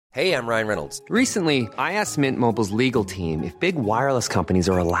Hey, I'm Ryan Reynolds. Recently, I asked Mint Mobile's legal team if big wireless companies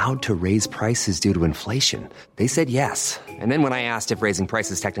are allowed to raise prices due to inflation. They said yes. And then when I asked if raising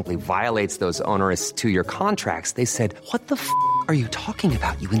prices technically violates those onerous two-year contracts, they said, "What the f*** are you talking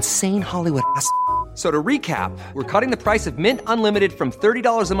about, you insane Hollywood ass?" So to recap, we're cutting the price of Mint Unlimited from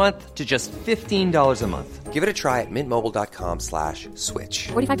 $30 a month to just $15 a month. Give it a try at mintmobile.com/switch.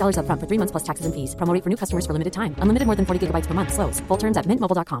 $45 up front for 3 months plus taxes and fees. Promo rate for new customers for limited time. Unlimited more than 40 gigabytes per month. Slows full terms at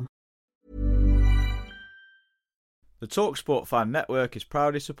mintmobile.com. The TalkSport Fan Network is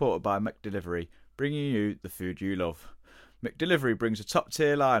proudly supported by McDelivery, bringing you the food you love. McDelivery brings a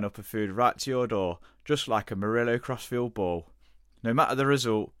top-tier lineup of food right to your door, just like a Murillo Crossfield ball. No matter the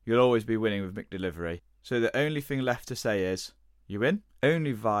result, you'll always be winning with McDelivery. So the only thing left to say is, you win?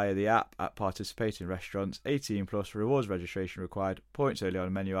 Only via the app at participating restaurants. 18 plus, rewards registration required. Points only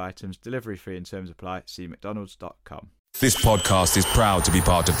on menu items. Delivery fee and terms apply. See mcdonalds.com. This podcast is proud to be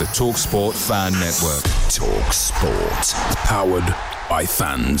part of the TalkSport Fan Network. TalkSport. Powered by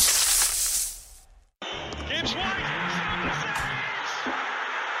fans. Gibbs wide.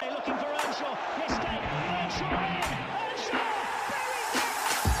 Looking for Earnshaw. Mistake. Earnshaw in. Earnshaw.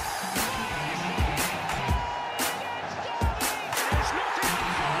 It's not enough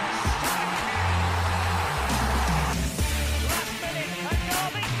for us. Last minute and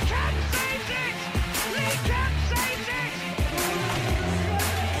Derby can save it. Lee can save it.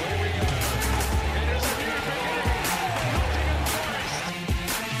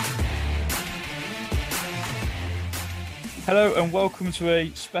 Hello and welcome to a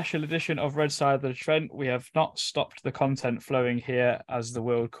special edition of Red Side of the Trent. We have not stopped the content flowing here as the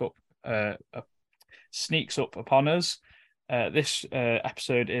World Cup sneaks up upon us. This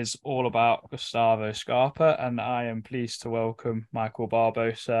episode is all about Gustavo Scarpa, and I am pleased to welcome Michael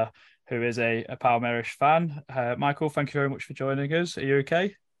Barbosa, who is a Palmeiras fan. Michael, thank you very much for joining us. Are you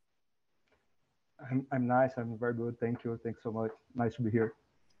okay? I'm nice. I'm very good. Thank you. Thanks so much. Nice to be here.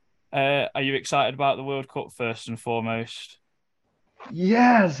 Are you excited about the World Cup first and foremost?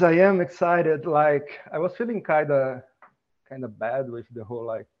 Yes, I am excited. Like I was feeling kind of bad with the whole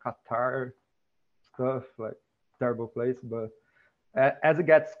like Qatar stuff, like terrible place. But as it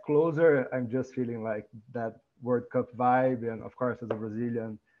gets closer, I'm just feeling like that World Cup vibe. And of course, as a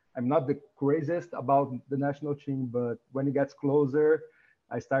Brazilian, I'm not the craziest about the national team, but when it gets closer,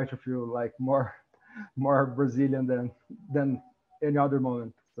 I start to feel like more Brazilian than any other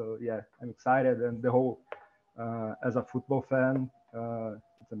moment. So yeah, I'm excited, and the whole as a football fan,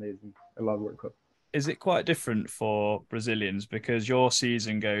 it's amazing. I love World Cup. Is it quite different for Brazilians because your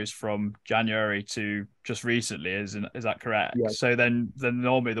season goes from January to just recently? Is that correct? Yes. So then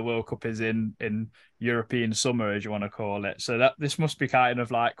normally the World Cup is in European summer, as you want to call it. So that this must be kind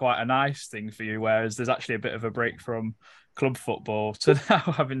of like quite a nice thing for you, whereas there's actually a bit of a break from club football to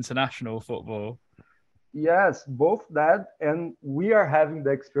now have international football. Yes, both that, and we are having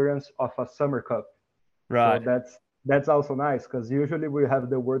the experience of a summer cup. Right. So that's also nice because usually we have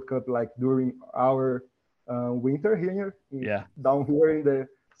the World Cup like during our winter here, down here in the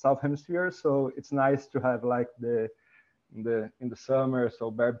South Hemisphere. So it's nice to have like in the summer, so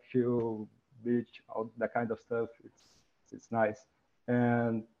barbecue, beach, all that kind of stuff. It's nice,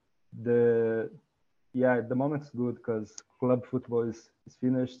 and the moment's good because club football is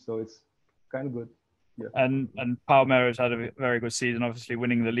finished, so it's kind of good. Yeah. And Palmeiras had a very good season, obviously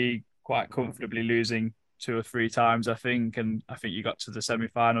winning the league quite comfortably, losing 2 or 3 times, I think. And I think you got to the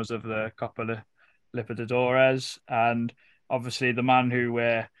semi-finals of the Copa Libertadores. And obviously the man who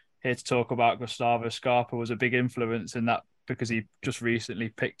we're here to talk about, Gustavo Scarpa, was a big influence in that because he just recently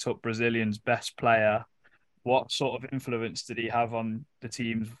picked up Brazilian's best player. What sort of influence did he have on the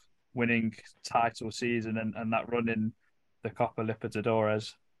team's winning title season and that run in the Copa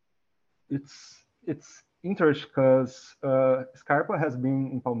Libertadores? It's interesting because Scarpa has been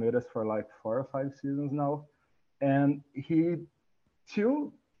in Palmeiras for like 4 or 5 seasons now, and he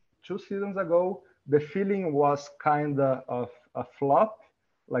two seasons ago the feeling was kind of a flop,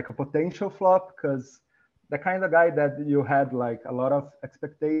 like a potential flop, because the kind of guy that you had like a lot of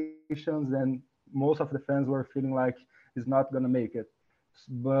expectations and most of the fans were feeling like he's not gonna make it.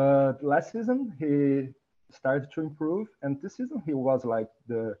 But last season he started to improve, and this season he was like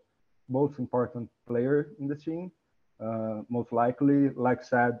the most important player in the team. Most likely, like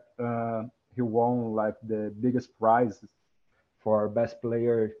said, he won like the biggest prize for best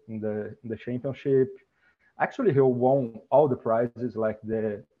player in the championship. Actually, he won all the prizes, like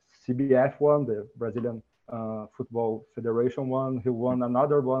the CBF one, the Brazilian Football Federation one. He won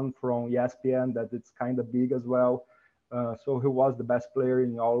another one from ESPN that it's kind of big as well. So he was the best player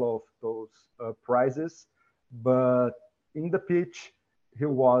in all of those prizes. But in the pitch, he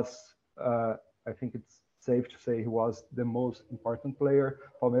was, I think it's safe to say he was the most important player.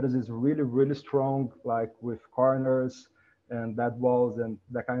 Palmeiras is really, really strong, like with corners and dead balls and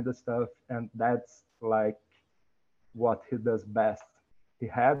that kind of stuff. And that's like what he does best. He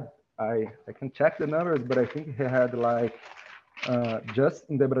had, I can check the numbers, but I think he had like, just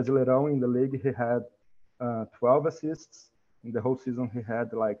in the Brasileirão in the league, he had 12 assists. In the whole season, he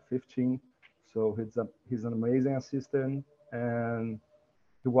had like 15. So he's an amazing assistant, and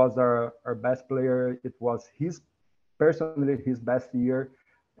he was our best player. It was personally his best year,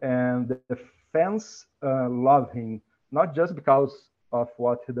 and the fans love him, not just because of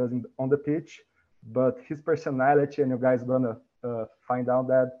what he does on the pitch, but his personality. And you guys gonna find out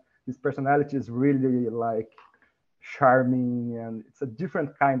that his personality is really like charming, and it's a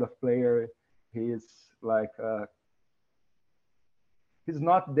different kind of player. He's like he's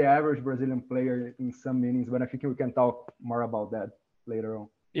not the average Brazilian player in some meanings, but I think we can talk more about that later on.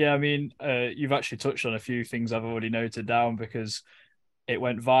 Yeah, I mean, you've actually touched on a few things I've already noted down, because it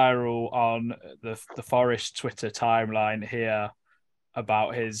went viral on the Forest Twitter timeline here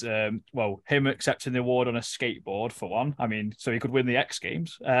about his him accepting the award on a skateboard, for one. I mean, so he could win the X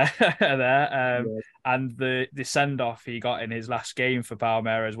Games there. Yes. And the send off he got in his last game for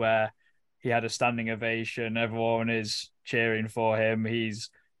Palmeiras, where he had a standing ovation, everyone is cheering for him.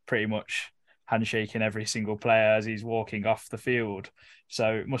 He's pretty much handshaking every single player as he's walking off the field.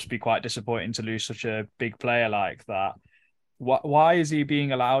 So it must be quite disappointing to lose such a big player like that. Why is he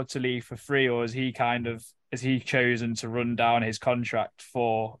being allowed to leave for free, or has he chosen to run down his contract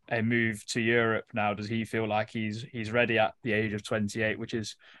for a move to Europe now? Does he feel like he's ready at the age of 28, which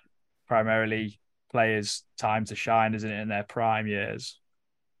is primarily players' time to shine, isn't it, in their prime years?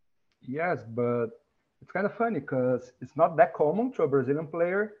 Yes, but it's kind of funny because it's not that common to a Brazilian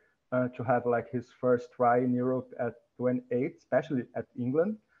player to have like his first try in Europe at 28, especially at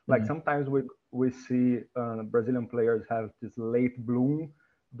England. Like sometimes we see Brazilian players have this late bloom,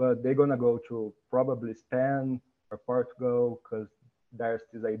 but they're gonna go to probably Spain or Portugal because there's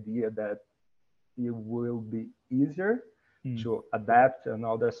this idea that it will be easier to adapt and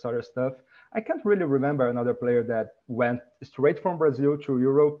all that sort of stuff. I can't really remember another player that went straight from Brazil to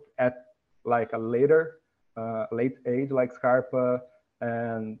Europe at like a late age, like Scarpa.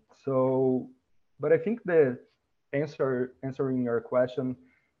 And so, but I think the answering your question,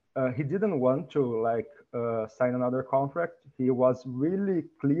 he didn't want to like sign another contract. He was really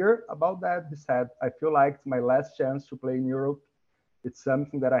clear about that. He said, I feel like it's my last chance to play in Europe. It's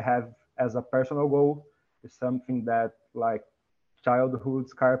something that I have as a personal goal. It's something that like childhood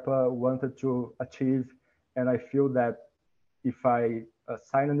Scarpa wanted to achieve. And I feel that if I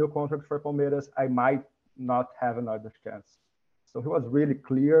sign a new contract for Palmeiras, I might not have another chance. So he was really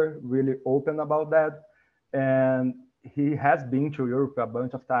clear, really open about that. And he has been to Europe a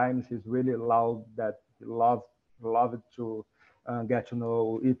bunch of times. He's really loud that he loved to get to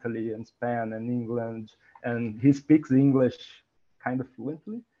know Italy and Spain and England. And he speaks English kind of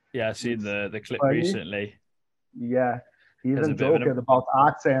fluently. Yeah, I've seen the clip recently. Yeah, he even joked about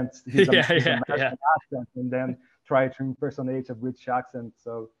accents. He's an American accent, and then try to impersonate a British accent.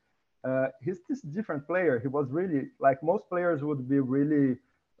 So he's this different player. He was really, like most players would be really,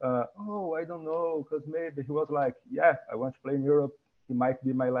 I don't know, because maybe he was like, yeah, I want to play in Europe. It might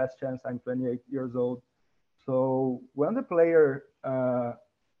be my last chance. I'm 28 years old. So when the player,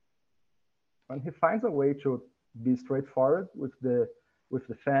 when he finds a way to be straightforward with the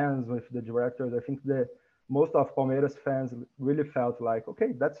fans, with the directors, I think most of Palmeiras fans really felt like,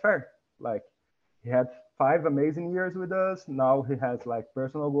 okay, that's fair. Like he had 5 amazing years with us. Now he has like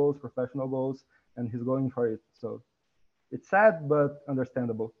personal goals, professional goals, and he's going for it. So it's sad, but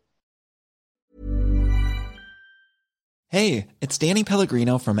understandable. Hey, it's Danny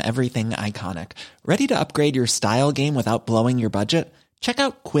Pellegrino from Everything Iconic. Ready to upgrade your style game without blowing your budget? Check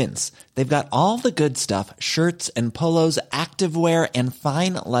out Quince. They've got all the good stuff, shirts and polos, activewear, and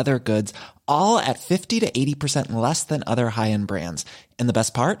fine leather goods, all at 50 to 80% less than other high-end brands. And the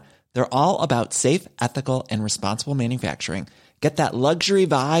best part? They're all about safe, ethical, and responsible manufacturing. Get that luxury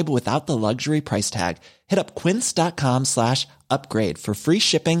vibe without the luxury price tag. Hit up quince.com/upgrade for free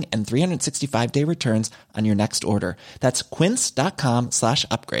shipping and 365-day returns on your next order. That's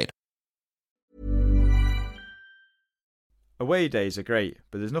quince.com/upgrade. Away days are great,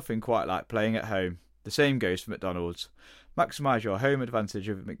 but there's nothing quite like playing at home. The same goes for McDonald's. Maximise your home advantage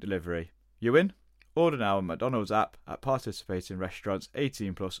with McDelivery. You in? Order now on McDonald's app at participating restaurants.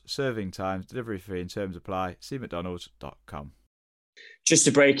 18+, serving times, delivery fee and terms apply. See mcdonalds.com. Just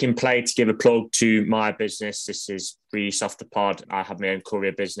a break in play to give a plug to my business. This is Reese off the pod. I have my own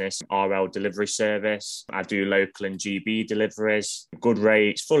courier business, RL delivery service. I do local and GB deliveries, good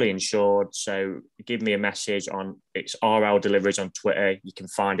rates, fully insured. So give me a message on, it's RL deliveries on Twitter. You can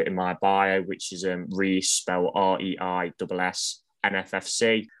find it in my bio, which is Reese, spelled REISS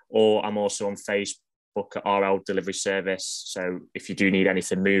NFFC. Or I'm also on Facebook at RL delivery service. So if you do need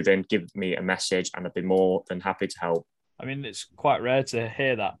anything moving, give me a message and I'd be more than happy to help. I mean, it's quite rare to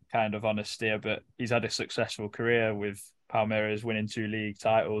hear that kind of honesty, but he's had a successful career with Palmeiras, winning 2 league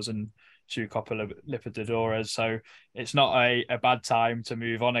titles and 2 Copa Libertadores. So it's not a bad time to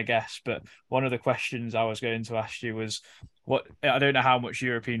move on, I guess. But one of the questions I was going to ask you was, I don't know how much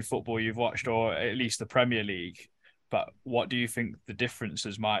European football you've watched, or at least the Premier League, but what do you think the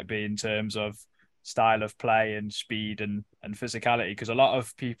differences might be in terms of style of play and speed and physicality? Because a lot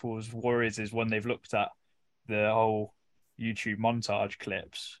of people's worries is when they've looked at the whole YouTube montage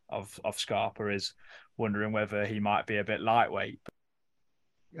clips of Scarpa, is wondering whether he might be a bit lightweight.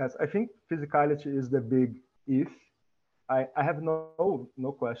 Yes, I think physicality is the big if. I have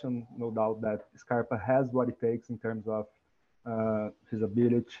no question, no doubt that Scarpa has what it takes in terms of his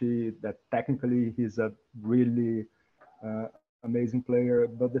ability, that technically he's a really amazing player,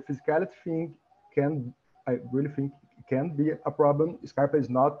 but the physicality thing I really think can be a problem. Scarpa is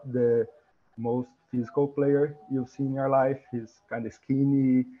not the most physical player you've seen in your life. He's kind of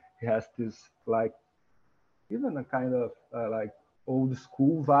skinny. He has this even a kind of old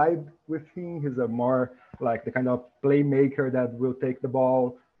school vibe with him. He's a more like the kind of playmaker that will take the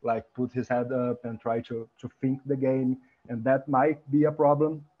ball, put his head up and try to think the game. And that might be a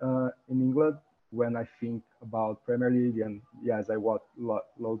problem in England when I think about Premier League. And yes, I watch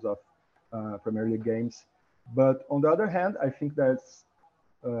loads of Premier League games. But on the other hand, I think there's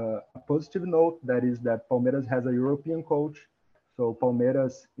a positive note, that is that Palmeiras has a European coach. So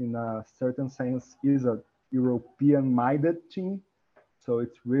Palmeiras, in a certain sense, is a European-minded team. So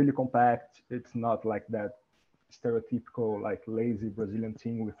it's really compact. It's not like that stereotypical, lazy Brazilian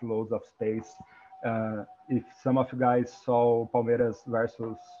team with loads of space. If some of you guys saw Palmeiras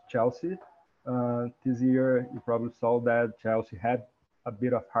versus Chelsea this year, you probably saw that Chelsea had a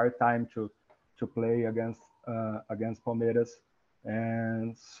bit of hard time to play against Palmeiras.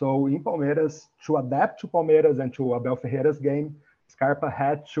 And so in Palmeiras, to adapt to Palmeiras and to Abel Ferreira's game, Scarpa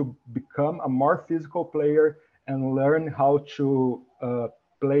had to become a more physical player and learn how to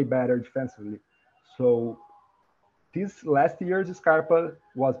play better defensively. So this last year's Scarpa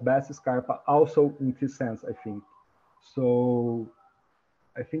was best Scarpa also in this sense, I think. So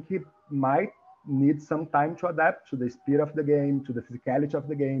I think he might need some time to adapt to the speed of the game, to the physicality of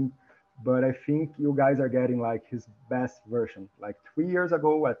the game. But I think you guys are getting his best version. 3 years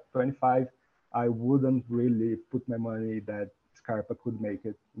ago at 25, I wouldn't really put my money that Scarpa could make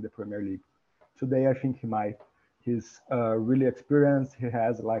it in the Premier League. Today, I think he might. He's really experienced. He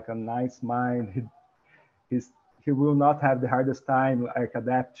has a nice mind. He will not have the hardest time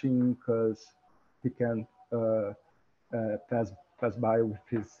adapting, because he can pass by with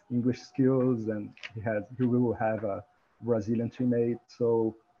his English skills, and he will have a Brazilian teammate.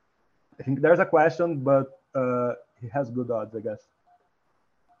 So I think there's a question, but he has good odds, I guess.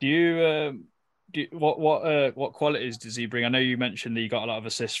 What qualities does he bring? I know you mentioned that he got a lot of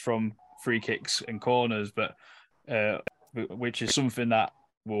assists from free kicks and corners, but which is something that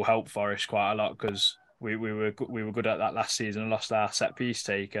will help Forest quite a lot, because we were good at that last season and lost our set piece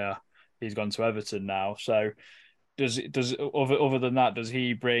taker. He's gone to Everton now. So does other than that, does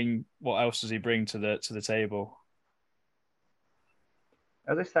he bring, what else does he bring to the table?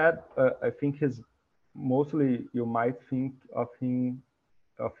 As I said, I think he's mostly, you might think of him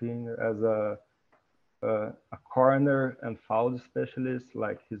as a corner and foul specialist.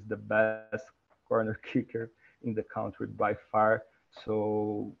 He's the best corner kicker in the country by far.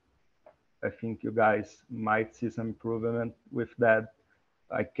 So I think you guys might see some improvement with that.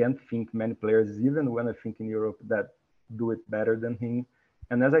 I can't think many players, even when I think in Europe, that do it better than him.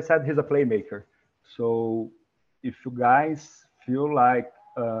 And as I said, he's a playmaker. So if you guys feel like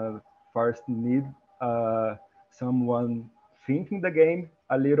first need someone thinking the game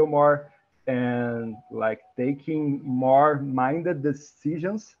a little more and taking more minded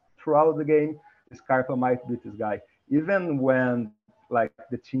decisions throughout the game, Scarpa might be this guy. Even when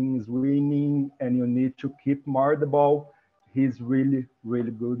the team is winning and you need to keep more the ball, he's really,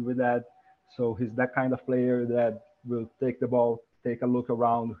 really good with that. So he's that kind of player that will take the ball, take a look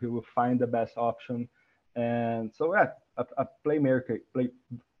around, he will find the best option. And so a playmaker,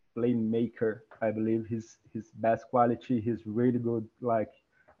 I believe his best quality. He's really good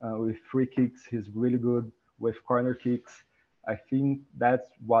with free kicks. He's really good with corner kicks. I think that's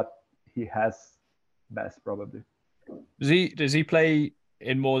what he has best probably. Does he play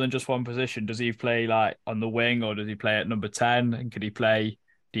in more than just one position? Does he play like on the wing, or does he play at number 10? And could he play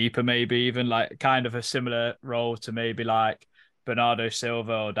deeper, maybe even like kind of a similar role to maybe like Bernardo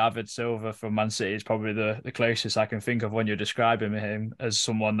Silva or David Silva from Man City is probably the closest I can think of when you're describing him as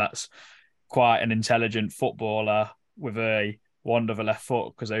someone that's quite an intelligent footballer with a wonderful left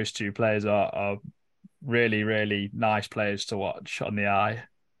foot, because those two players are really, really nice players to watch on the eye.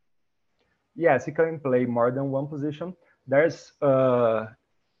 Yes, he can play more than one position. There's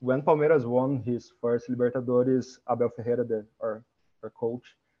when Palmeiras won his first Libertadores, Abel Ferreira, our coach,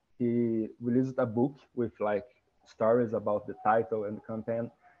 he released a book with like stories about the title and the campaign,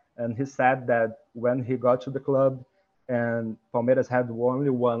 and he said that when he got to the club and Palmeiras had only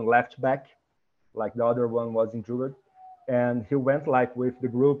one left back, like the other one was injured, and he went like with the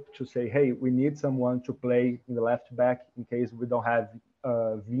group to say, hey, we need someone to play in the left back in case we don't have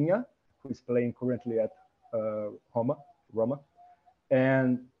Vinha, who is playing currently at Roma.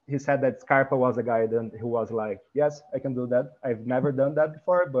 And he said that Scarpa was a guy who was like, yes, I can do that. I've never done that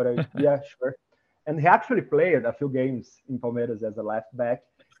before, but yeah, sure. And he actually played a few games in Palmeiras as a left back.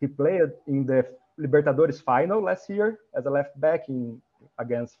 He played in the Libertadores final last year as a left back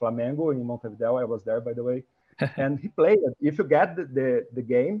against Flamengo in Montevideo. I was there, by the way. And he played. If you get the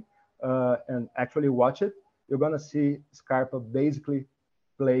game and actually watch it, you're going to see Scarpa basically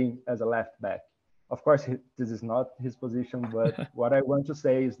playing as a left back. Of course, this is not his position, but what I want to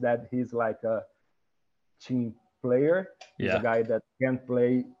say is that he's like a team player. He's a guy that can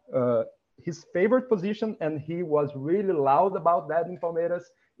play his favorite position, and he was really loud about that in Palmeiras,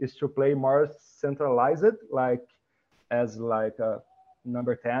 is to play more centralized, like as like a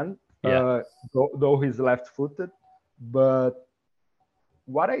number 10, though he's left-footed. But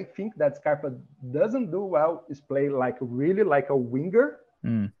what I think that Scarpa doesn't do well is play like really like a winger,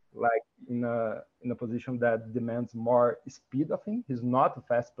 like in a position that demands more speed of him. He's not a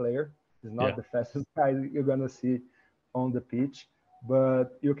fast player. He's not the fastest guy you're gonna see on the pitch.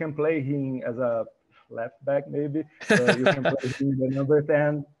 But you can play him as a left back, maybe. You can play him the number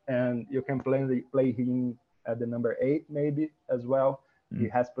 10, and you can play him at the number 8, maybe as well. He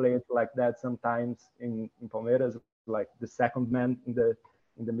has played like that sometimes in Palmeiras, like the second man in the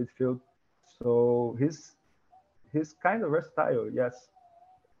midfield. So he's kind of versatile, yes.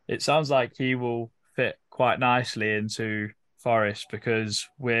 It sounds like he will fit quite nicely into Forest, because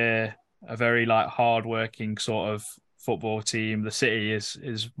we're a very like hard-working sort of football team. The City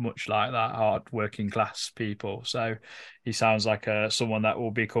is much like that, hard working class people. So he sounds like someone that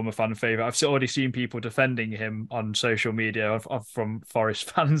will become a fan favorite. I've already seen people defending him on social media from Forest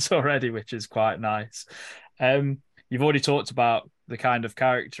fans already, which is quite nice. You've already talked about the kind of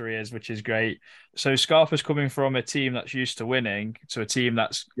character he is, which is great. So Scarpa's coming from a team that's used to winning to a team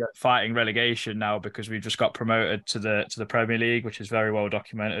that's fighting relegation now, because we've just got promoted to the Premier League, which is very well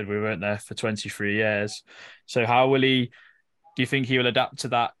documented. We weren't there for 23 years. So do you think he will adapt to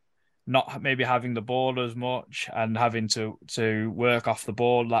that, not maybe having the ball as much and having to work off the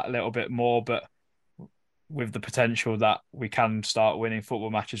ball that little bit more, but with the potential that we can start winning football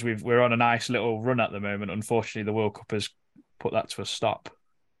matches? We're on a nice little run at the moment. Unfortunately, the World Cup has put that to a stop.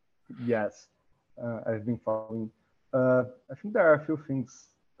 Yes, I've been following. I think there are a few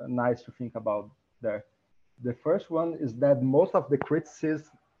things nice to think about there. The first one is that most of the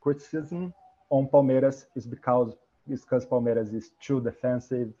criticism on Palmeiras is because Palmeiras is too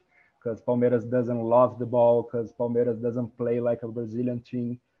defensive, because Palmeiras doesn't love the ball, because Palmeiras doesn't play like a Brazilian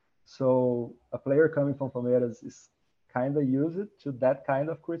team. So a player coming from Palmeiras is kind of used to that kind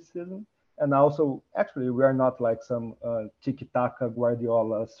of criticism. And also, actually, we are not like some tiki-taka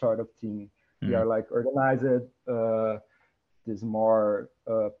Guardiola sort of team. We are like organized, this more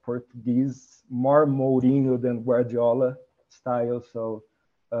Portuguese, more Mourinho than Guardiola style. So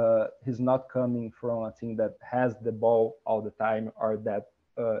he's not coming from a team that has the ball all the time, or that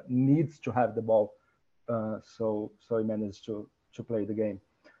needs to have the ball. So he managed to play the game.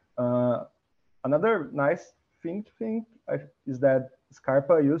 Another nice thing to think is that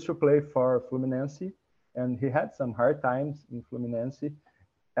Scarpa used to play for Fluminense, and he had some hard times in Fluminense.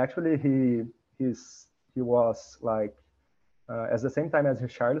 Actually, he was like at the same time as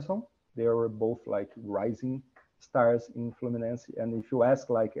Richarlison. They were both like rising stars in Fluminense. And if you ask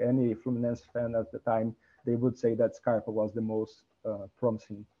like any Fluminense fan at the time, they would say that Scarpa was the most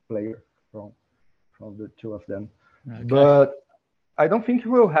promising player from the two of them. Okay. But I don't think he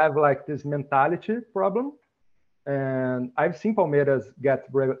will have like this mentality problem. And I've seen Palmeiras get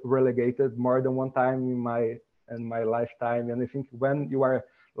relegated more than one time in my lifetime. And I think when you are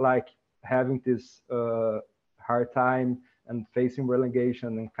like having this hard time and facing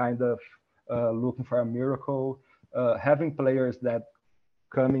relegation and kind of looking for a miracle. Having players that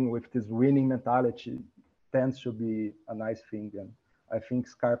coming with this winning mentality tends to be a nice thing, and I think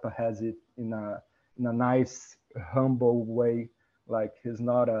Scarpa has it in a nice, humble way. Like he's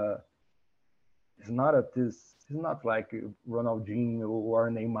not like Ronaldinho or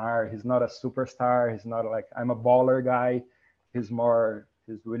Neymar. He's not a superstar. He's not like I'm a baller guy. He's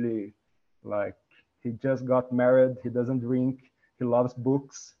really like he just got married. He doesn't drink. He loves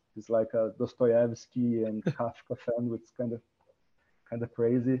books. He's like a Dostoevsky and Kafka fan, which is kind of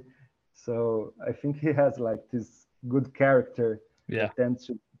crazy. So I think he has like this good character that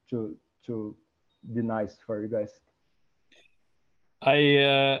tends to be nice for you guys.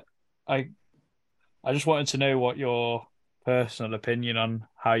 I just wanted to know what your personal opinion on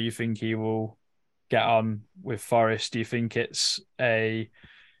how you think he will get on with Forest. Do you think it's a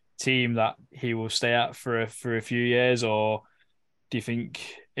team that he will stay at for a few years, or do you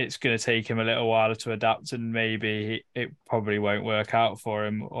think it's going to take him a little while to adapt and maybe it probably won't work out for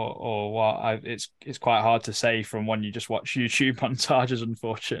him, or what? It's quite hard to say from when you just watch YouTube montages,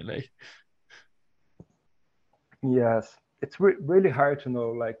 unfortunately. Yes, it's really hard to know,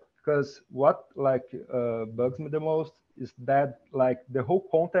 like, because what bugs me the most is that like the whole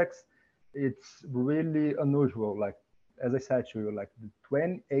context, it's really unusual. Like as I said to you, like the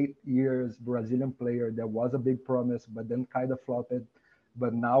 28 years Brazilian player that was a big promise, but then kind of flopped.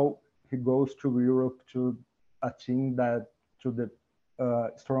 But now he goes to Europe to a team to the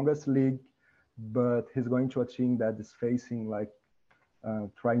strongest league, but he's going to a team that is facing like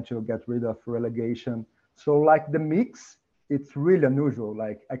trying to get rid of relegation. So like the mix, it's really unusual.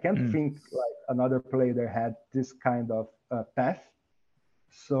 Like I can't think like another player that had this kind of path.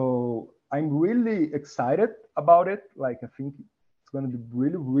 So I'm really excited about it. Like I think it's going to be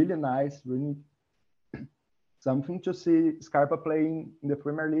really, really nice, really something to see Scarpa playing in the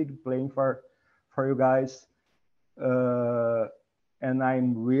Premier League, playing for you guys. And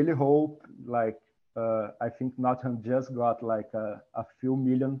I'm really hope like I think Nottingham just got like a few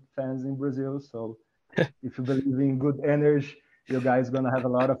million fans in Brazil. So if you believe in good energy, you guys gonna have a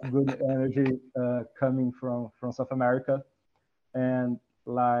lot of good energy coming from South America. And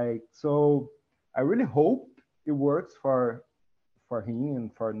like, so I really hope it works for him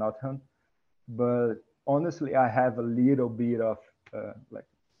and for Nottingham. But honestly, I have a little bit of like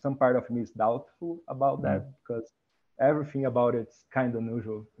some part of me is doubtful about that because everything about it's kind of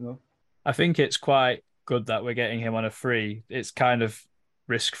unusual, you know. I think it's quite good that we're getting him on a free. It's kind of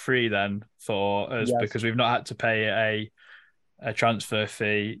risk-free then for us because we've not had to pay a transfer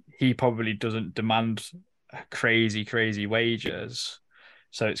fee. He probably doesn't demand crazy wages,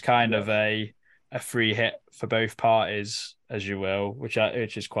 so it's kind of a free hit for both parties, as you will, which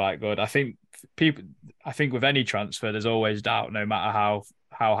is quite good. I think with any transfer, there's always doubt, no matter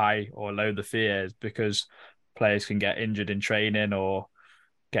how high or low the fee is, because players can get injured in training or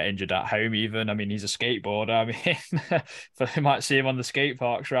get injured at home even. I mean, he's a skateboarder. I mean, but we might see him on the skate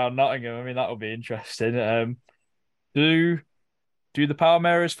parks around Nottingham. I mean, that'll be interesting. Do the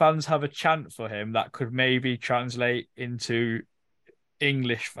Palmeiras fans have a chant for him that could maybe translate into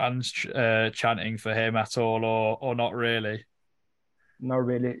English fans chanting for him at all, or not really? Not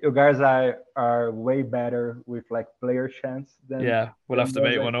really. You guys are way better with like player chants than we'll have to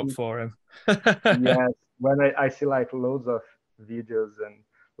make one up for him. Yes, when I see like loads of videos and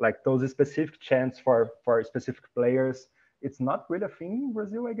like those specific chants for specific players, it's not really a thing in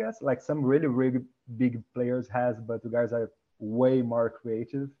Brazil, I guess. Like some really big players has, but you guys are way more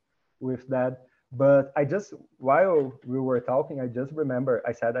creative with that. But while we were talking, I just remember,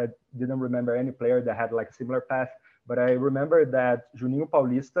 I said I didn't remember any player that had like a similar path, but I remember that Juninho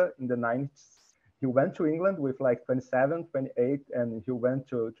Paulista in the 90s, he went to England with like 27, 28, and he went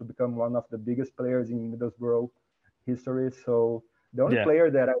to become one of the biggest players in Middlesbrough history. So the only player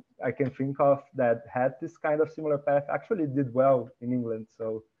that I can think of that had this kind of similar path actually did well in England.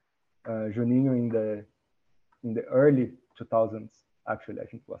 So Juninho in the early 2000s, actually, I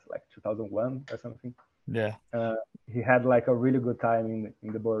think it was like 2001 or something. Yeah. He had like a really good time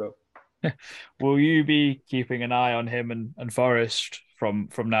in the Borough. Will you be keeping an eye on him and Forest from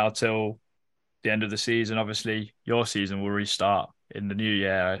now till the end of the season? Obviously, your season will restart in the new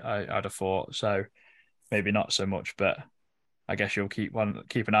year, I'd have thought. So maybe not so much, but I guess you'll keep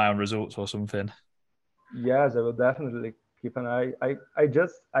an eye on results or something. Yes, I will definitely keep an eye.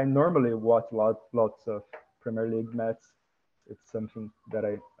 I normally watch lots of Premier League matches. It's something that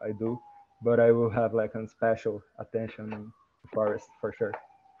I do, but I will have like a special attention in Forest for sure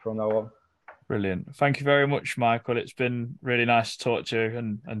from now on. Brilliant. Thank you very much, Michael. It's been really nice to talk to you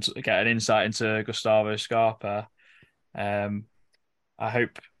and get an insight into Gustavo Scarpa. I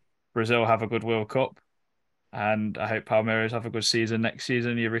hope Brazil have a good World Cup, and I hope Palmeiras have a good season next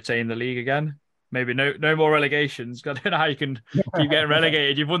season. You retain the league again. Maybe no more relegations. I don't know how you can keep getting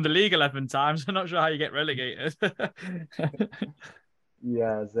relegated. You've won the league 11 times. I'm not sure how you get relegated.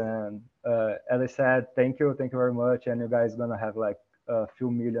 Yes, and as I said, thank you very much. And you guys gonna have like a few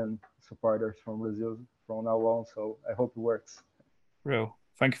million supporters from Brazil from now on. So I hope it works. Real.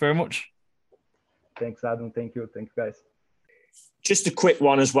 Thank you very much. Thanks, Adam. Thank you, guys. Just a quick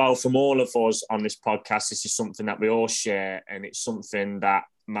one as well from all of us on this podcast. This is something that we all share, and it's something that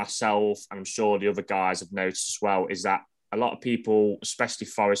myself and I'm sure the other guys have noticed as well, is that a lot of people, especially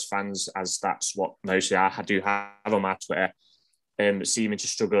Forest fans, as that's what mostly I do have on my Twitter, seeming to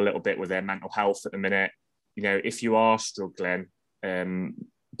struggle a little bit with their mental health at the minute. You know, if you are struggling,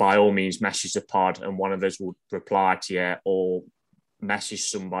 by all means, message the pod and one of us will reply to you, or message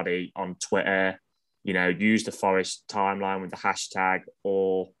somebody on Twitter. You know, use the Forest timeline with the hashtag,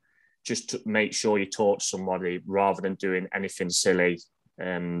 or just to make sure you talk to somebody rather than doing anything silly.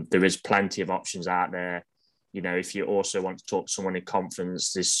 There is plenty of options out there. You know, if you also want to talk to someone in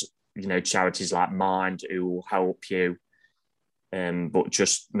confidence, there's, you know, charities like Mind who will help you. But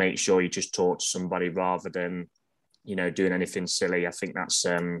just make sure you just talk to somebody rather than, you know, doing anything silly. I think that's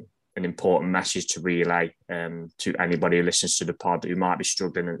an important message to relay to anybody who listens to the pod who might be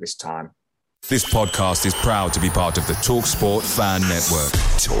struggling at this time. This podcast is proud to be part of the TalkSport Fan Network.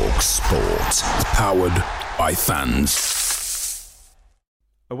 TalkSport. Powered by fans.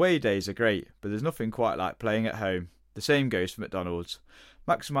 Away days are great, but there's nothing quite like playing at home. The same goes for McDonald's.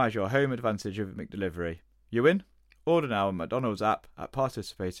 Maximise your home advantage with McDelivery. You win? Order now on McDonald's app at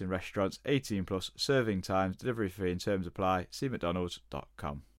participating restaurants. 18 plus, serving times, delivery fee and terms apply. See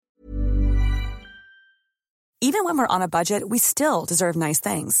mcdonalds.com. Even when we're on a budget, we still deserve nice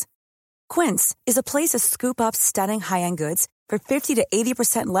things. Quince is a place to scoop up stunning high-end goods for 50 to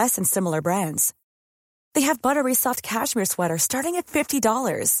 80% less than similar brands. They have buttery soft cashmere sweaters starting at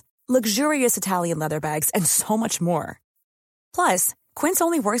 $50, luxurious Italian leather bags, and so much more. Plus, Quince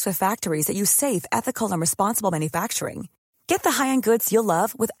only works with factories that use safe, ethical, and responsible manufacturing. Get the high-end goods you'll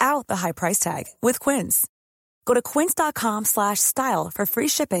love without the high price tag with Quince. Go to quince.com/style for free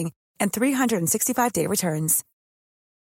shipping and 365-day returns.